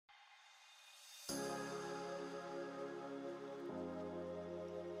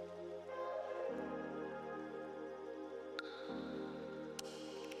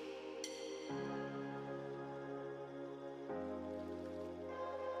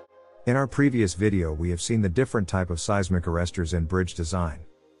In our previous video we have seen the different type of seismic arrestors in bridge design.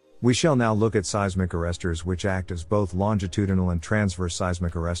 We shall now look at seismic arrestors which act as both longitudinal and transverse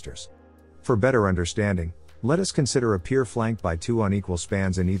seismic arrestors. For better understanding, let us consider a pier flanked by two unequal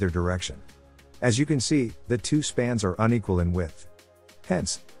spans in either direction. As you can see, the two spans are unequal in width.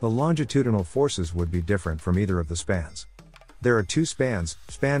 Hence, the longitudinal forces would be different from either of the spans. There are two spans,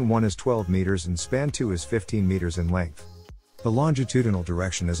 span 1 is 12 meters and span 2 is 15 meters in length. The longitudinal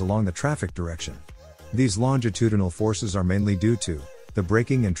direction is along the traffic direction. These longitudinal forces are mainly due to the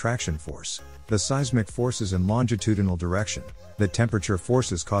braking and traction force, the seismic forces in longitudinal direction, the temperature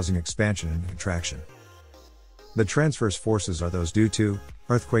forces causing expansion and contraction. The transverse forces are those due to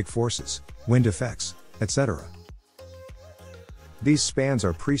earthquake forces, wind effects, etc. These spans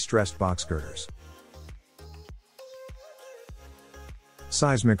are pre-stressed box girders.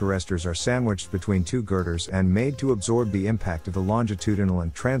 Seismic arrestors are sandwiched between two girders and made to absorb the impact of the longitudinal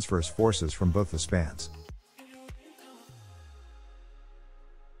and transverse forces from both the spans.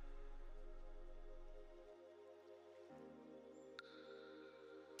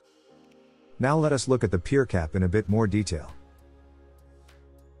 Now let us look at the pier cap in a bit more detail.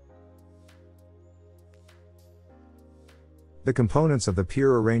 The components of the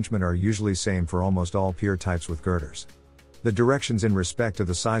pier arrangement are usually same for almost all pier types with girders. The directions in respect of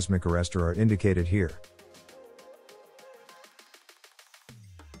the seismic arrestor are indicated here.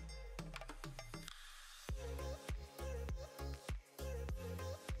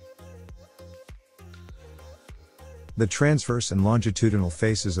 The transverse and longitudinal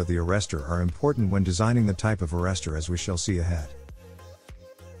faces of the arrestor are important when designing the type of arrestor, as we shall see ahead.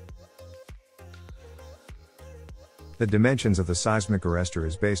 The dimensions of the seismic arrestor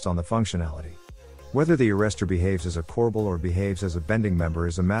is based on the functionality. Whether the arrestor behaves as a corbel or behaves as a bending member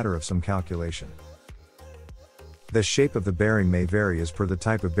is a matter of some calculation. The shape of the bearing may vary as per the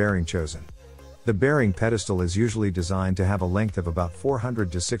type of bearing chosen. The bearing pedestal is usually designed to have a length of about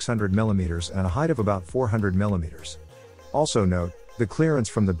 400 to 600 mm and a height of about 400 mm. Also note, the clearance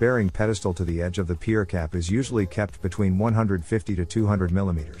from the bearing pedestal to the edge of the pier cap is usually kept between 150 to 200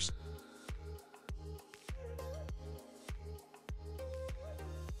 mm.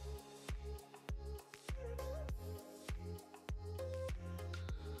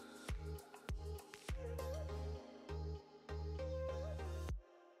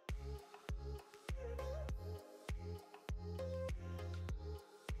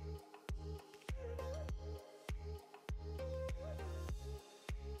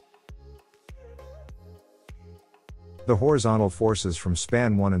 The horizontal forces from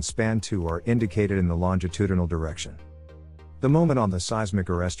span 1 and span 2 are indicated in the longitudinal direction. The moment on the seismic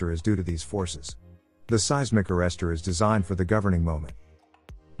arrestor is due to these forces. The seismic arrestor is designed for the governing moment.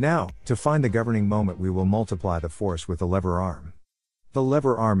 Now, to find the governing moment we will multiply the force with the lever arm. The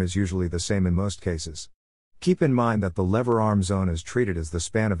lever arm is usually the same in most cases. Keep in mind that the lever arm zone is treated as the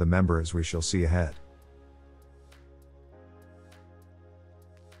span of the member, as we shall see ahead.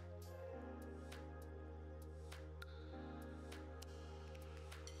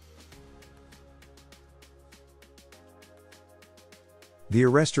 The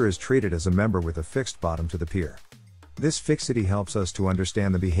arrestor is treated as a member with a fixed bottom to the pier. This fixity helps us to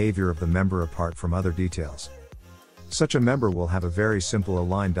understand the behavior of the member apart from other details. Such a member will have a very simple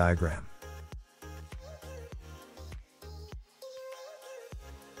align diagram.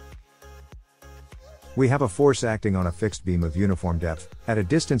 We have a force acting on a fixed beam of uniform depth, at a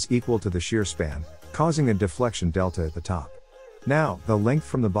distance equal to the shear span, causing a deflection delta at the top. Now, the length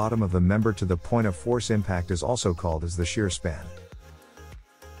from the bottom of the member to the point of force impact is also called as the shear span.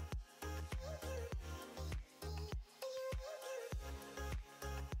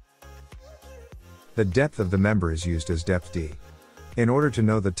 The depth of the member is used as depth d. In order to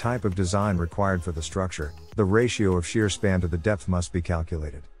know the type of design required for the structure, the ratio of shear span to the depth must be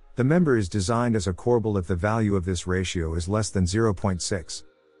calculated. The member is designed as a corbel if the value of this ratio is less than 0.6.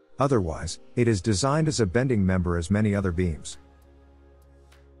 Otherwise, it is designed as a bending member as many other beams.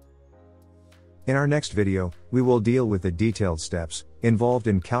 In our next video, we will deal with the detailed steps involved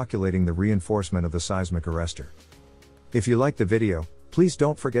in calculating the reinforcement of the seismic arrestor. If you liked the video, please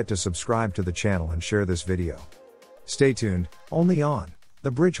don't forget to subscribe to the channel and share this video. Stay tuned, only on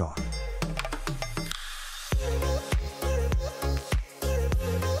the Bridgehawk.